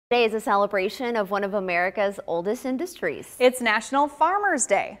Today is a celebration of one of America's oldest industries. It's National Farmers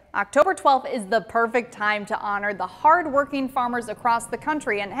Day. October 12th is the perfect time to honor the hard-working farmers across the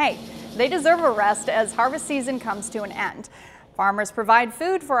country. And hey, they deserve a rest as harvest season comes to an end. Farmers provide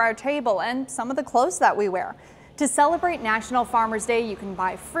food for our table and some of the clothes that we wear. To celebrate National Farmers Day, you can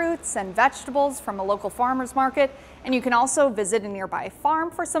buy fruits and vegetables from a local farmers market, and you can also visit a nearby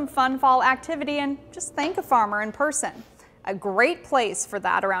farm for some fun fall activity and just thank a farmer in person. A great place for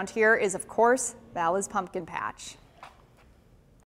that around here is, of course, Vala's Pumpkin Patch.